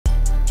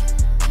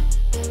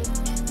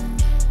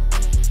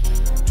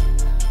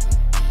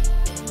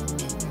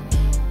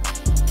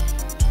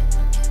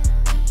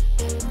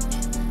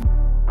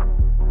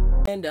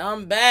And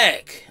I'm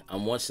back.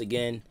 I'm once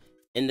again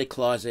in the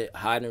closet,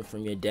 hiding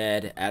from your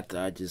dad after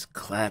I just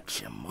clapped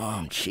your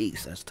mom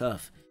cheeks. That's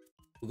tough.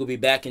 We're gonna be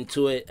back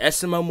into it.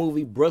 SML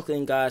movie,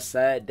 Brooklyn Guy's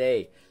Sad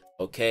Day.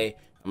 Okay,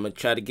 I'm gonna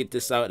try to get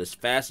this out as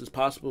fast as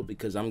possible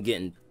because I'm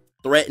getting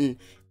threatened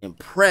and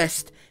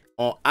pressed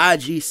on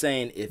IG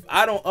saying if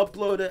I don't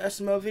upload an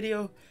SML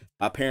video,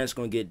 my parents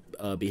gonna get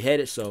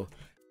beheaded. So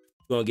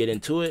we're gonna get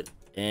into it,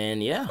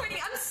 and yeah.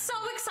 I'm so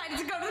excited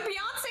to go to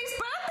Beyonce's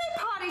birthday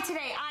party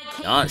today. I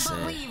can't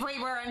believe we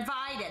were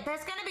invited.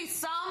 There's gonna be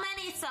so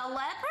many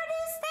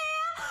celebrities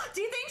there.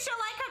 Do you think she'll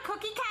like her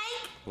cookie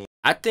cake?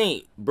 I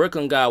think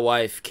Brooklyn Guy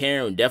wife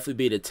Karen would definitely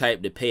be the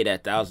type to pay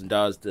that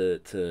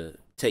 $1,000 to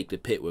take the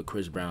pit with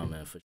Chris Brown,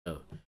 man, for sure.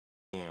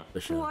 Yeah.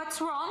 For sure.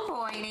 What's wrong,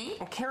 Boydie?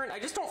 Well, Karen, I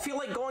just don't feel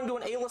like going to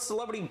an A-list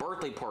celebrity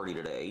birthday party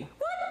today.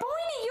 What,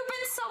 Boydie? You've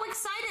been so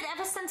excited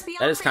ever since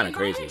That is Beyonce kinda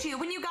invited crazy. you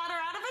when you got her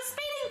out of a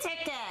speeding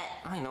ticket.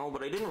 I know,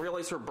 but I didn't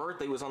realize her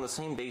birthday was on the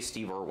same day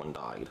Steve Irwin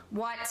died.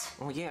 What?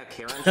 Well, yeah,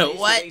 Karen. Today's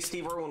What? the day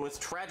Steve Irwin was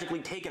tragically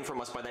taken from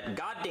us by that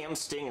goddamn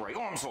stingray.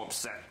 Oh, I'm so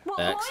upset. Well,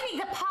 Facts. Boydie,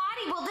 the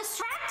party will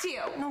distract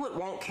you. No, it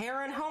won't,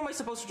 Karen. How am I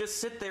supposed to just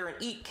sit there and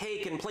eat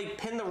cake and play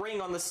pin the ring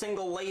on the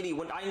single lady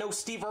when I know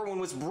Steve Irwin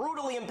was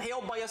brutally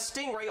impaled by a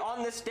stingray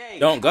on this day?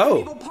 Don't go.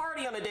 People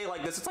party on a day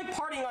like this. It's like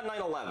partying on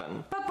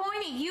 9/11. But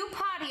Boydie, you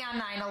party on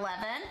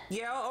 9/11.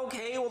 Yeah,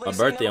 okay. Well, A they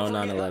birthday say on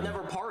never forget, 9/11.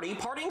 never party.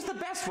 Partying's the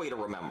best way to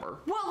remember.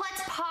 Well,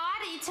 let's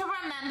party to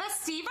remember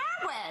Steve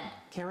Irwin.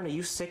 Karen, are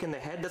you sick in the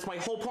head? That's my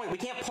whole point. We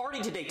can't party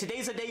today.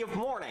 Today's a day of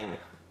mourning.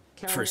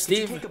 Karen, For did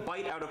Steve? you take a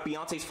bite out of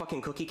Beyonce's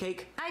fucking cookie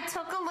cake? I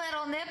took a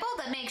little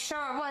nibble to make sure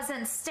it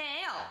wasn't stale.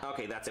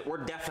 Okay, that's it.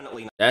 We're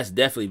definitely not. That's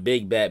definitely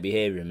big bad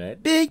behavior, man.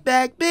 Big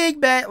back, big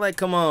back. Like,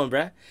 come on,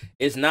 bruh.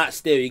 It's not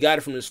still. You got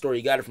it from the store.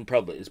 You got it from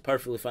Publix. It's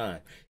perfectly fine.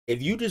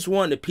 If you just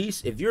want a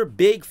piece, if you're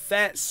big,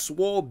 fat,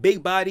 swole,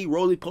 big body,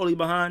 roly-poly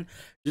behind,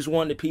 just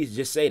want a piece,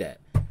 just say that.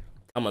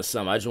 I'm a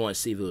son. I just want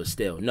to see if it was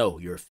stale. No,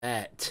 you're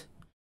fat.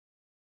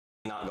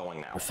 Not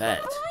going now. You're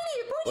fat.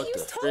 Boydie, What you the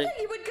told frick?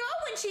 her you would go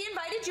when she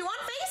invited you on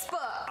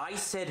Facebook. I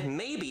said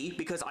maybe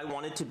because I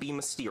wanted to be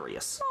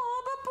mysterious.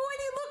 Oh, but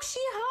Boydie, look, she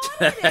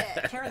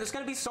hearted it. Karen, there's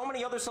gonna be so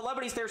many other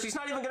celebrities there. She's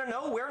not even gonna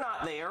know we're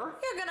not there.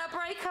 You're gonna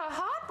break her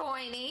heart,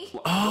 Boydie.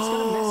 Look, I'm just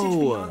gonna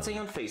message Beyonce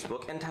on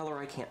Facebook and tell her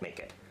I can't make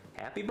it.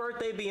 Happy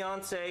birthday,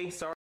 Beyonce.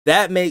 Sorry.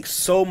 That makes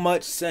so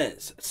much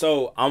sense.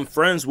 So I'm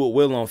friends with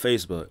Will on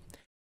Facebook.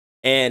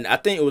 And I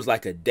think it was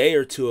like a day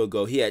or two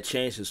ago, he had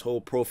changed his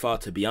whole profile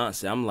to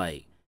Beyonce. I'm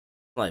like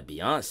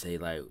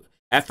Beyonce? Like,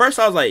 at first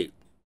I was like,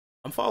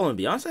 I'm following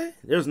Beyonce?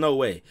 There's no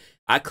way.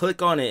 I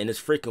click on it and it's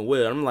freaking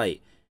Will. I'm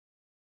like,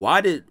 why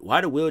did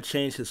Will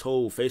change his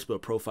whole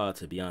Facebook profile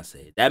to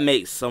Beyonce? That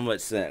makes so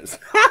much sense.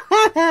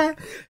 It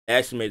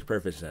actually makes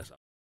perfect sense.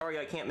 Sorry,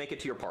 I can't make it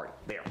to your party.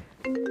 There.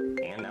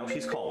 And now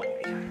she's calling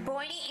me.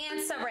 Boydie,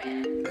 answer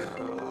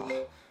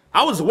it.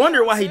 I was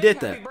wondering why he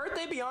did that. Happy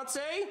birthday, Beyonce.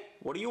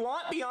 What do you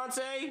want,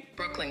 Beyonce?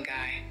 Brooklyn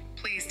Guy,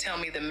 please tell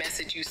me the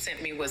message you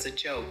sent me was a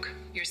joke.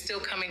 You're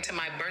still coming to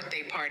my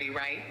birthday party,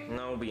 right?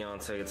 No,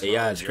 Beyonce, it's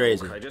Yeah, not a it's joke.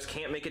 crazy. I just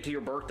can't make it to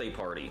your birthday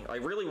party. I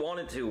really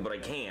wanted to, but I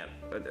can't.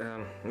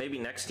 Maybe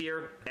next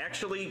year?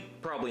 Actually,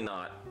 probably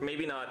not.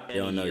 Maybe not any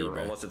don't know year, you,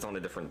 bro. unless it's on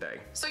a different day.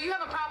 So you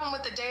have a problem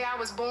with the day I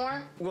was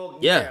born? Well,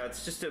 Yeah.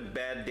 it's just a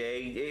bad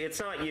day. It's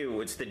not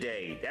you, it's the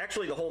day.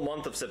 Actually, the whole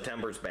month of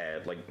September's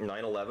bad. Like,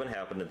 9/11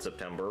 happened in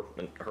September,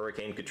 and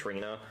Hurricane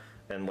Katrina,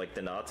 and like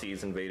the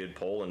Nazis invaded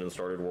Poland and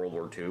started World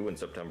War II in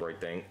September, I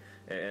think.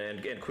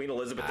 And Queen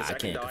Elizabeth II I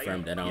can't died.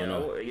 confirm that, I you don't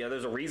know. Yeah,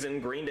 there's a reason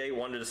Green Day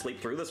wanted to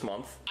sleep through this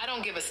month. I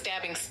don't give a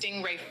stabbing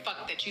stingray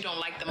fuck that you don't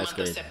like the That's month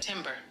crazy. of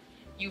September.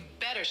 You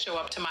better show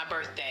up to my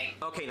birthday.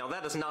 Okay, now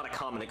that is not a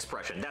common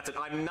expression. That's it.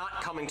 I'm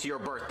not coming to your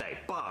birthday.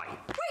 Bye. Wait,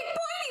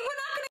 Boydie,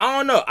 we're not I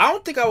don't know. I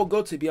don't think I would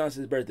go to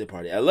Beyonce's birthday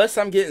party unless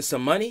I'm getting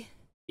some money.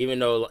 Even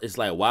though it's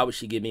like, why would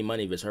she give me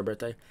money if it's her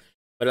birthday?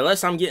 But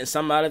unless I'm getting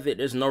something out of it,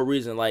 there's no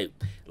reason. Like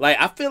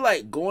I feel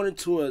like going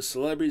into a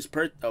celebrity's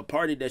a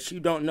party that you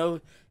don't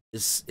know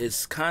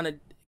is kind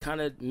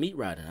of meat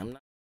riding. I'm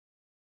not.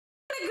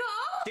 gonna go.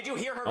 Did you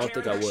hear her, I don't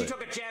Karen? think I would. She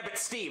took a jab at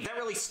Steve. That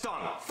really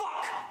stung.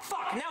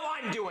 Fuck! Now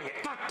I'm doing it.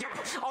 Fuck!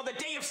 On the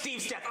day of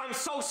Steve's death. I'm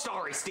so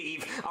sorry,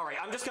 Steve. All right,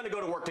 I'm just gonna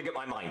go to work to get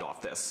my mind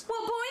off this.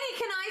 Well, Boydie,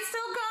 can I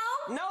still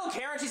go? No,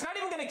 Karen, she's not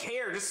even gonna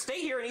care. Just stay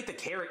here and eat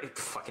the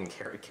fucking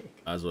carrot cake.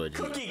 I was what.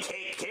 Cookie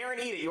cake. Karen,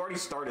 eat it. You already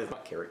started. It's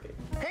not carrot cake.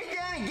 Hey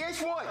Danny,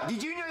 guess what?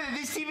 Did you know that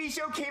this TV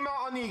show came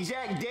out on the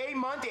exact day,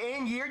 month,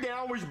 and year that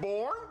I was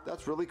born?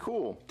 That's really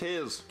cool.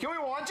 Tis. Can we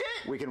watch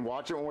it? We can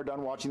watch it when we're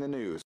done watching the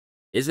news.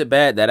 Is it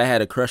bad that I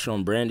had a crush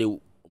on Brandy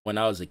when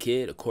I was a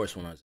kid? Of course,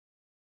 when I was.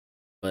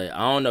 But I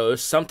don't know.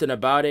 It's something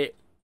about it.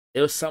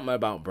 It was something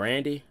about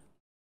Brandy.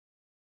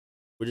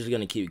 We're just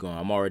gonna keep going.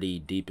 I'm already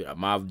deep.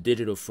 My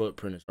digital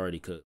footprint is already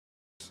cooked.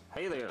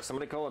 Hey there,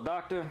 somebody call a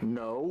doctor?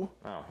 No.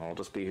 Oh, I'll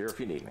just be here if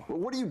you need me. Well,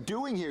 what are you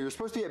doing here? You're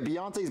supposed to be at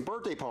Beyonce's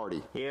birthday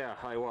party. Yeah,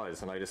 I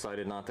was, and I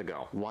decided not to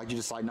go. Why'd you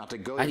decide not to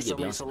go? How'd There's you so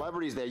get many Beyonce?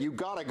 celebrities there. You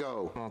gotta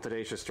go. Well,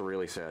 today's just a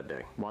really sad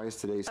day. Why is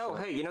today Oh,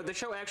 sad? hey, you know, the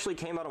show actually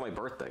came out on my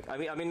birthday. I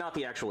mean, not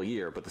the actual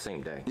year, but the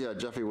same day. Yeah,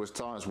 Jeffy was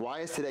telling us. Why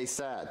is today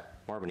sad?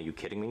 Marvin, are you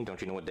kidding me? Don't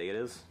you know what day it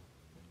is?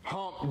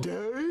 Hump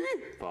day?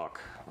 Fuck.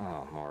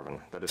 Oh, Marvin,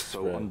 that is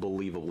so Right.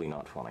 unbelievably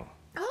not funny.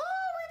 Oh,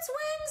 it's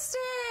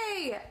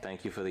Wednesday.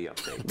 Thank you for the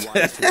update.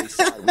 Why is today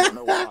sad? We don't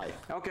know why.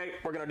 Okay,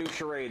 we're gonna do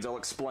charades. I'll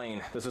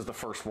explain. This is the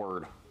first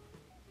word.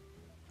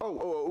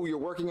 Oh, you're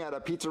working at a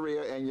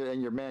pizzeria and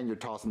you're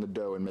tossing the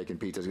dough and making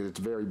pizzas. It's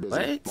very busy.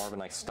 What?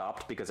 Marvin, I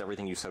stopped because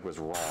everything you said was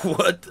wrong.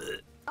 What? The?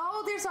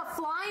 Oh, there's a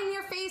fly in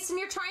your face and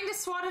you're trying to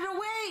swat it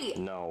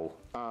away. No.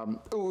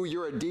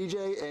 You're a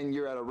DJ and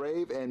you're at a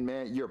rave and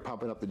man, you're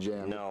pumping up the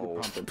jam. No.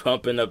 You're pumping.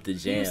 Pumping up the You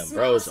jam,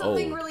 smell bro's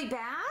something old. really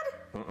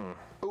bad?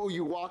 Oh,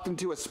 you walked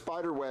into a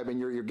spider web and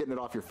you're getting it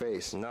off your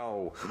face.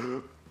 No.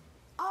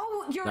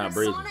 Oh, you're Not in a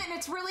breathing. sauna and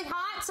it's really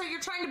hot, so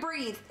you're trying to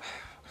breathe.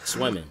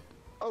 Swimming.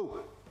 Oh,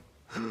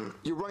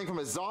 you're running from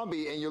a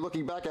zombie and you're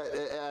looking back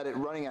at it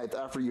running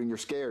after you and you're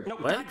scared. No,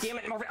 What? God damn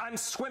it, Marvin. I'm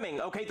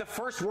swimming, okay? The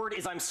first word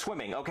is I'm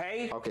swimming,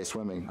 okay? Okay,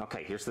 swimming.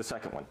 Okay, here's the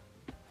second one.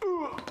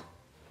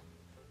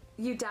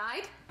 You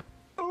died?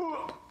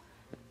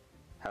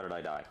 How did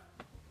I die?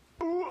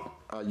 You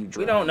drowned.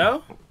 We don't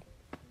know.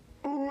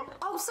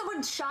 Oh,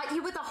 someone shot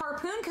you with a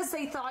harpoon because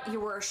they thought you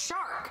were a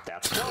shark.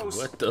 That's close.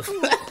 What the?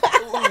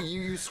 Oh,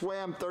 you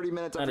swam 30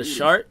 minutes Not after a eating.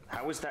 shark?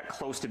 How is that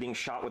close to being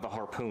shot with a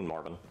harpoon,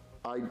 Marvin?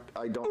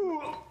 I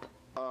don't.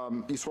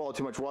 You swallowed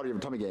too much water. You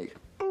have a tummy ache.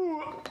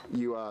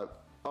 You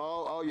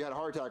you had a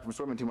heart attack from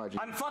swimming too much.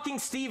 I'm fucking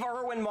Steve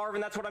Irwin, Marvin.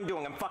 That's what I'm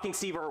doing. I'm fucking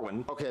Steve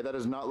Irwin. Okay, that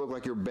does not look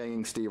like you're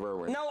banging Steve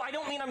Irwin. No, I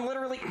don't mean I'm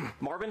literally...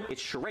 Marvin,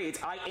 it's charades.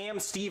 I am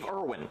Steve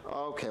Irwin.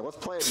 Okay, let's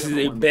play it.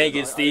 They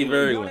banging Steve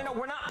Irwin. No,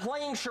 we're not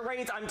playing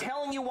charades. I'm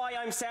telling you why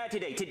I'm sad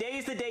today.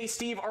 Today's the day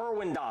Steve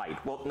Irwin died.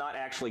 Well, not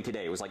actually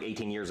today. It was like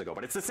 18 years ago,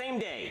 but it's the same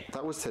day.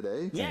 That was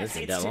today? Yes,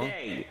 isn't it's that long.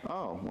 today.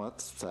 Oh, well,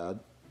 that's sad.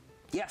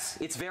 Yes,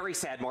 it's very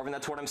sad, Marvin.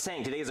 That's what I'm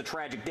saying. Today is a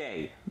tragic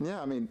day. Yeah,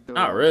 I mean, it was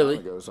Not a long really.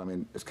 time ago, so I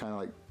mean, it's kind of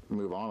like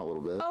move on a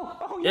little bit.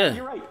 Oh, yeah, Yeah.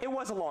 you're right. It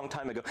was a long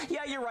time ago.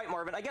 Yeah, you're right,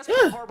 Marvin. I guess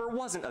Pearl Harbor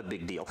wasn't a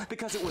big deal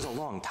because it was a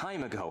long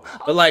time ago.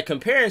 But like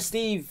comparing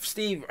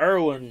Steve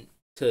Irwin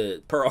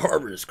to Pearl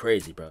Harbor is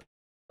crazy, bro.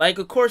 Like,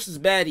 of course it's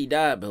bad he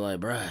died, but like,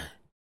 bruh,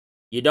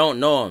 you don't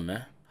know him,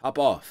 man. Hop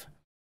off.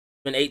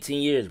 It's been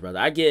 18 years, brother.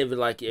 I get it,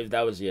 like if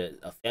that was a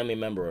family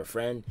member or a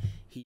friend,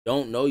 he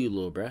don't know you,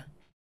 little bruh.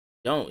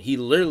 He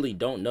literally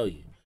don't know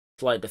you.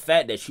 So like the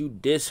fact that you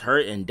diss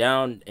hurt and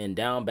down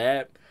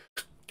bad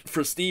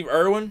for Steve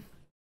Irwin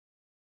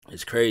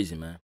is crazy,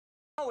 man.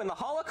 Oh, in the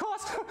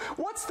Holocaust?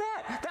 What's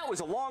that? That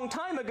was a long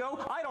time ago.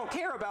 I don't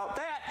care about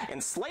that.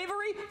 And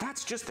slavery?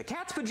 That's just the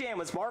cat's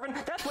pajamas, Marvin.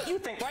 That's what you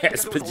think, right?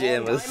 Cat's Because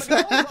it was pajamas. a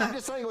long time ago. I'm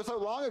just saying it was so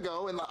long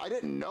ago, and I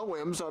didn't know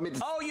him, so I mean.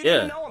 Oh, you Yeah.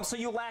 didn't know him, so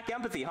you lack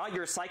empathy, huh?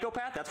 You're a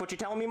psychopath? That's what you're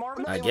telling me,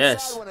 Marvin? I It was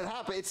guess. sad when it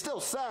happened. It's still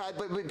sad,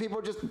 but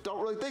people just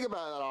don't really think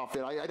about it that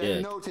often. I didn't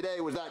Yeah. know today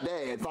was that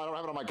day. I don't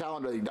have it on my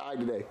calendar. He died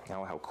today.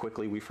 Now, how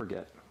quickly we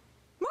forget.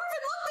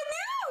 Marvin,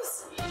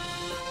 look, the news!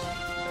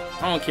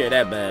 I don't care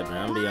that bad,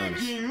 man. I'm be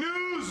honest. Breaking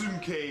news,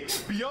 MK.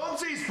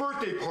 Beyonce's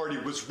birthday party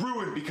was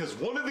ruined because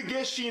one of the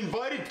guests she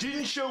invited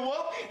didn't show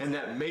up, and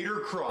that made her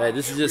cry. Hey,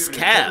 this is We just have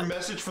an cap. important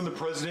message from the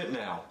president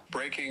now.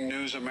 Breaking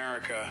news,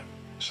 America.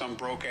 Some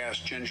broke-ass,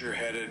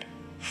 ginger-headed,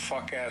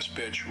 fuck-ass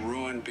bitch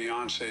ruined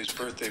Beyonce's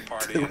birthday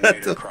party and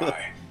made her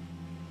cry.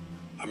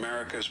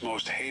 America's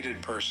most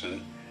hated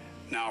person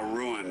now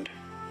ruined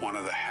one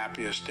of the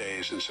happiest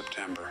days in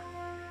September.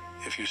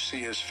 If you see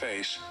his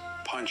face,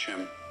 punch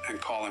him and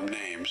call him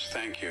names.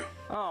 Thank you.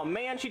 Oh,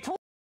 man, she told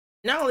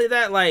Not only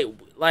that, like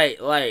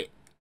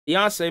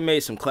Beyonce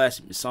made some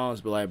classic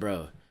songs, but like,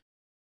 bro,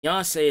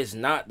 Beyonce is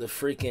not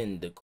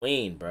the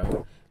queen,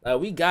 bro. Like,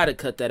 we gotta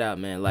cut that out,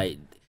 man. Like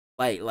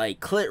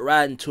clit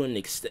riding to an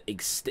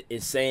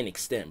insane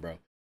extent, bro.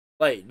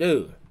 Like,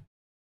 dude,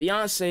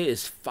 Beyonce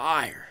is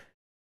fire,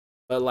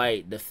 but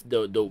like the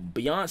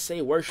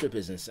Beyonce worship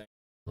is insane.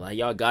 Like,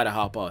 y'all gotta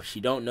hop off. She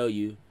don't know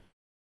you.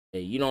 Hey,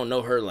 you don't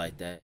know her like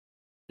that.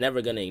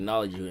 Never gonna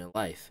acknowledge you in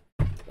life.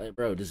 Like,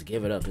 bro, just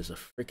give it up. It's a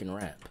freaking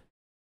rap.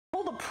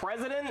 the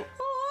president?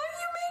 Oh,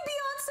 you made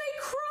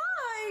Beyonce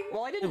cry!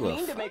 Well, I didn't Give a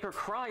mean to make her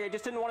cry. I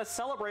just didn't want to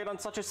celebrate on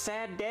such a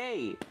sad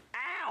day.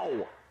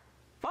 Ow!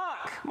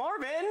 Fuck!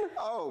 Marvin!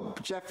 Oh,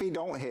 Jeffy,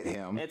 don't hit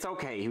him. It's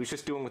okay. He was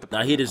just doing what the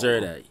Now he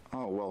president deserved told him. that.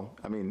 Oh, well,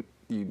 I mean,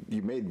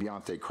 you made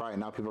Beyonce cry, and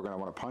now people are going to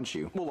want to punch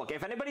you. Well, look,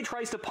 if anybody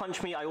tries to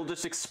punch me, I will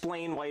just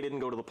explain why I didn't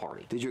go to the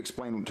party. Did you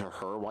explain to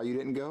her why you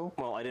didn't go?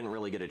 Well, I didn't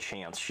really get a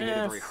chance. She made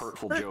a very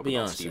hurtful frick joke Beyonce.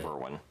 about Steve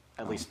Irwin.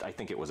 At least I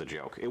think it was a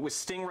joke. It was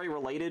Stingray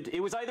related. It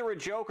was either a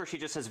joke or she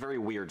just has very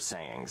weird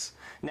sayings.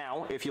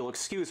 Now, if you'll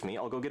excuse me,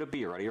 I'll go get a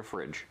beer out of your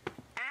fridge.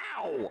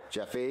 Ow!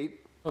 Jeffy?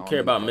 Don't care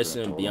about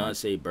missing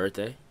Beyonce's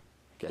birthday.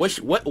 Guess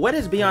What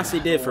has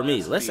Beyonce did for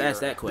me? Let's ask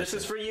that This question.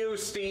 is for you,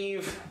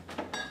 Steve.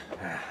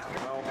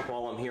 Well,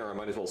 while I'm here, I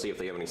might as well see if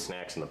they have any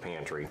snacks in the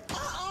pantry.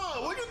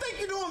 What do you think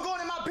you're doing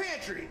going in my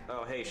pantry?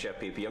 Oh, hey, Chef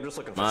PP, I'm just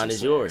looking for Mine some is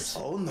snacks. yours.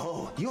 Oh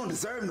no, you don't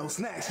deserve no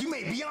snacks. You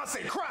made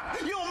Beyonce cry.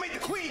 You don't make the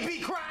queen bee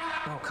cry.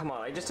 Oh, come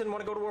on, I just didn't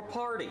want to go to her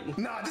party.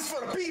 Nah, this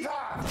for the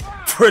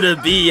beehive. For the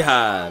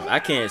beehive. I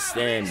can't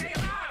stand it.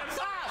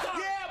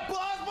 Yeah,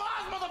 buzz,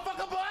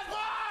 motherfucker, buzz.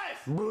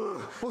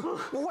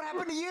 What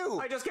happened to you?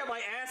 I just got my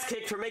ass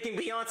kicked for making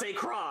Beyonce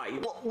cry.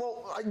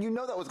 Well, you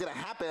know that was going to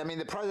happen. I mean,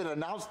 the president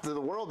announced to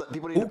the world that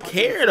people need to Who punch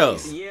cared in the though?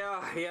 face.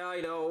 Yeah,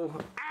 I know.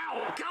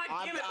 Ow!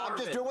 God damn it, I'm just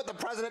Marvin. doing what the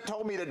president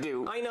told me to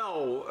do. I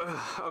know.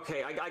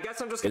 Okay, I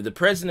guess I'm just If the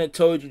president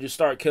told you to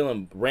start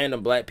killing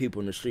random black people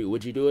in the street,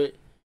 would you do it?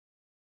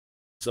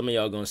 Some of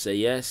y'all gonna say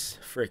yes.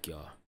 Frick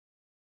y'all.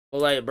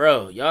 Well, like,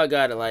 bro, y'all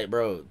gotta, like,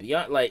 bro,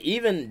 beyond, like,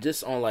 even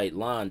just on, like,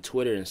 line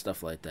Twitter and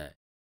stuff like that,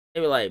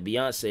 they were like,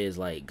 Beyonce is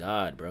like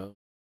God, bro.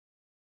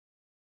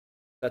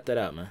 Cut that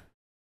out, man.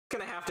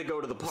 gonna have to go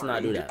to the party.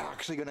 Let's not do that. You're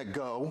actually going to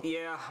go?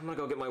 Yeah, I'm gonna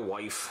go get my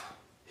wife.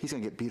 He's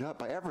going to get beat up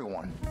by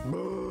everyone. Oh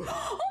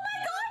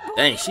my God!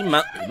 Dang, she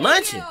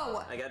munching.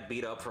 I got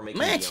beat up for making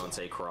Munching.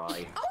 Beyonce cry.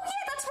 Oh yeah,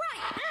 that's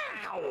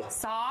right. Ow!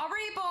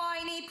 Sorry,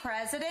 Boiny.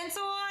 President's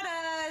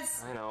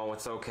orders. I know,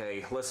 it's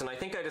okay. Listen, I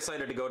think I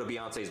decided to go to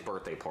Beyonce's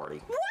birthday party.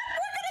 What?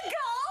 We're gonna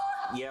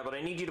go? Yeah, but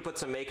I need you to put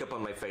some makeup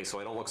on my face so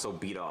I don't look so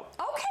beat up.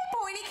 Okay,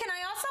 Boiny. Can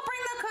I also bring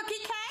the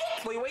cookie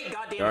cake? Wait,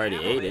 goddamn. You already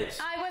half of ate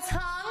it. I was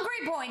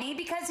hungry, Boiny,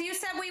 because you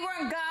said we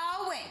weren't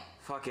going.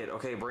 Fuck it.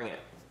 Okay, bring it.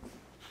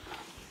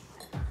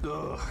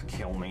 Ugh,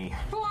 kill me.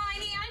 Boiny,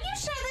 are you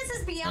sure this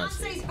is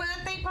Beyonce's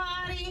birthday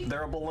party?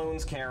 There are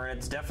balloons, Karen.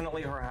 It's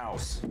definitely her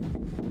house.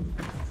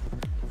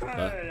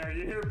 Hey, are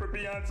you here for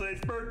Beyonce's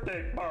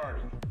birthday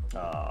party?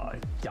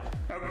 Yeah.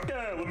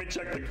 Okay, let me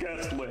check the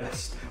guest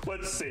list.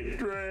 Let's see,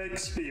 Drake,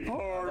 Steve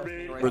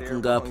Harvey. Right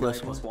Brooklyn there, God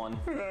plus one.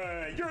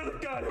 Hey, you're the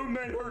guy who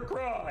made her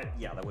cry.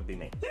 Yeah, that would be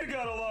me. You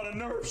got a lot of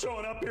nerve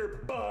showing up here,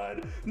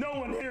 bud. No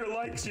one here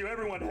likes you,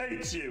 everyone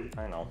hates you.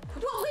 I know.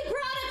 Well, we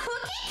brought a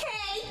cookie cake.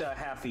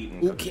 Half-eaten.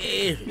 Who cookie.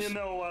 cares? You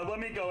know what, let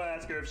me go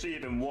ask her if she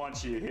even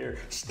wants you here.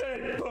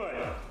 Stay put.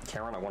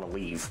 Karen, I want to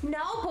leave. No,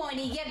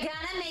 Boiny, you're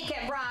gonna make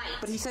it right.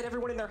 But he said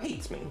everyone in there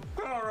hates me.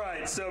 All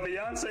right, so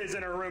Beyonce's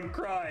in her room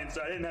crying,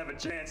 so I didn't have a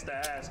chance to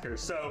ask her.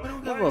 So why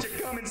give don't a you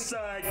come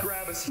inside,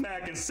 grab a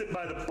snack, and sit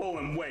by the pool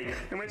and wait.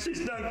 And when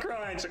she's done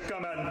crying, she'll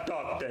come out and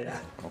talk to you.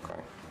 Okay.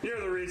 You're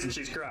the reason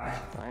she's crying.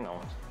 I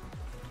know.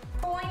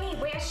 Boiny,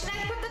 where should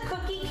I put the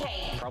cookie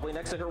cake? Probably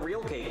next to her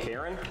real cake,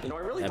 Karen. You know, I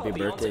really Happy thought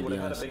birthday, Beyonce would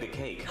have had a Beyonce. bigger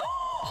cake.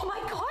 Oh my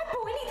God,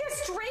 Boiny,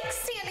 there's Drake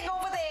standing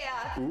over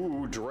there.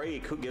 Ooh,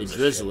 Drake. Who The gives a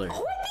Drizzler.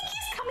 Oh, I think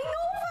he's coming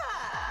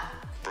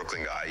over.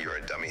 Brooklyn guy, you're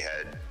a dummy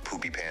head,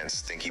 poopy pants,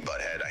 stinky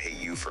butt head. I hate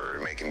you for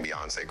making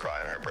Beyonce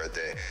cry on her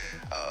birthday.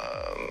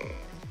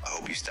 I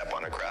hope you step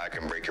on a crack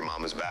and break your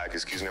mama's back.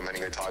 Excuse me, I'm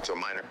heading to talk to a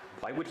minor.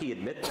 Why would he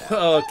admit that?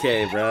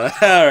 Okay, bro.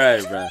 All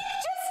right, bro. He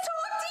just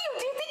talked to you.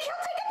 Do you think he'll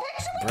take a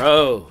picture with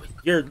Bro,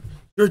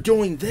 you're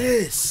doing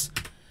this.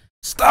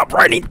 Stop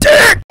writing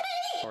dick.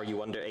 Are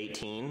you under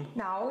 18?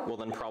 No. Well,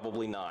 then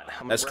probably not. I'm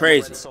gonna That's grab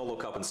crazy. a red Solo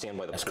cup and stand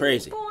by the That's pool.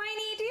 crazy.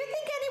 Boiny, do you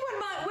think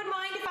anyone would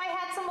mind if I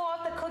had some more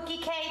of the cookie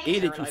cake?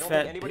 Eat it, Karen, you I don't fat.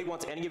 think anybody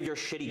wants any of your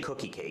shitty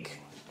cookie cake.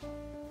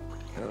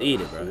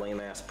 Eat it, bro.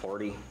 Lame ass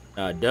party.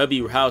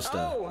 W house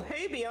though. Oh,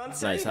 hey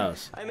Beyonce. Nice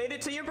house. I made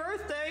it to your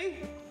birthday.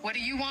 What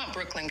do you want,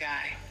 Brooklyn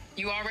guy?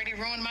 You already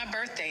ruined my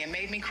birthday and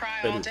made me cry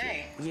all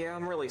day. Yeah,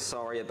 I'm really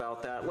sorry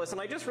about that. Listen,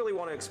 I just really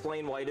want to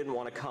explain why I didn't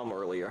want to come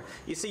earlier.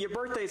 You see, your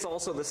birthday's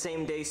also the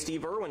same day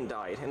Steve Irwin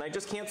died, and I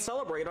just can't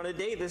celebrate on a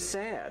day this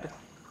sad.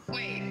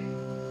 Wait,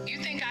 you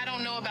think I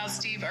don't know about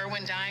Steve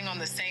Irwin dying on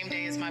the same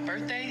day as my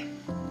birthday?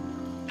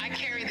 I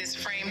carry this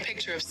framed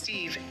picture of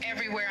Steve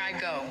everywhere I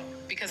go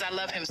because I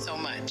love him so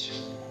much.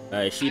 All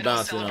right, she I don't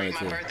bouncing on celebrate it my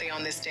too. birthday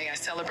on this day. I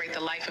celebrate the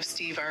life of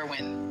Steve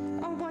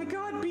Irwin. Oh my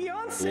god,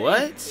 Beyonce!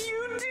 What?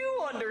 You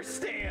do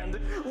understand!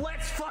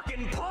 Let's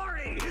fucking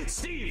party!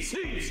 Steve!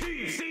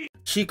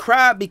 She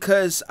cried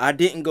because I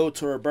didn't go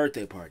to her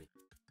birthday party.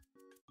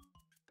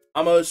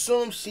 I'm gonna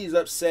assume she's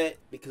upset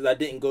because I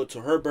didn't go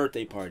to her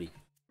birthday party.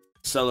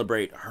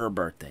 Celebrate her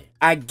birthday.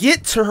 I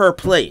get to her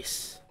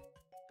place.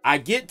 I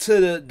get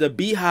to the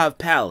Beehive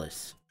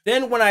Palace.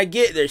 Then when I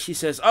get there, she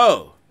says,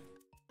 oh,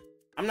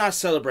 I'm not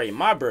celebrating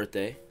my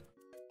birthday.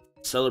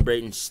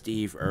 Celebrating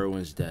Steve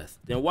Irwin's death.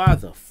 Then why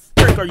the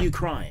frick are you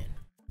crying?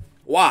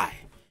 Why?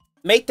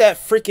 Make that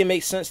freaking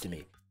make sense to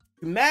me.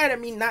 You're mad at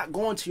me not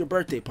going to your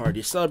birthday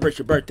party to celebrate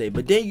your birthday.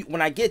 But then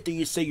when I get there,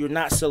 you say you're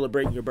not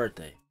celebrating your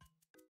birthday.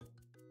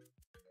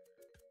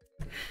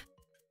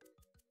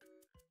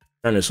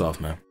 Turn this off,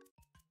 man.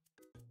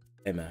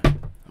 Hey, man. I'm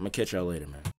gonna catch y'all later, man.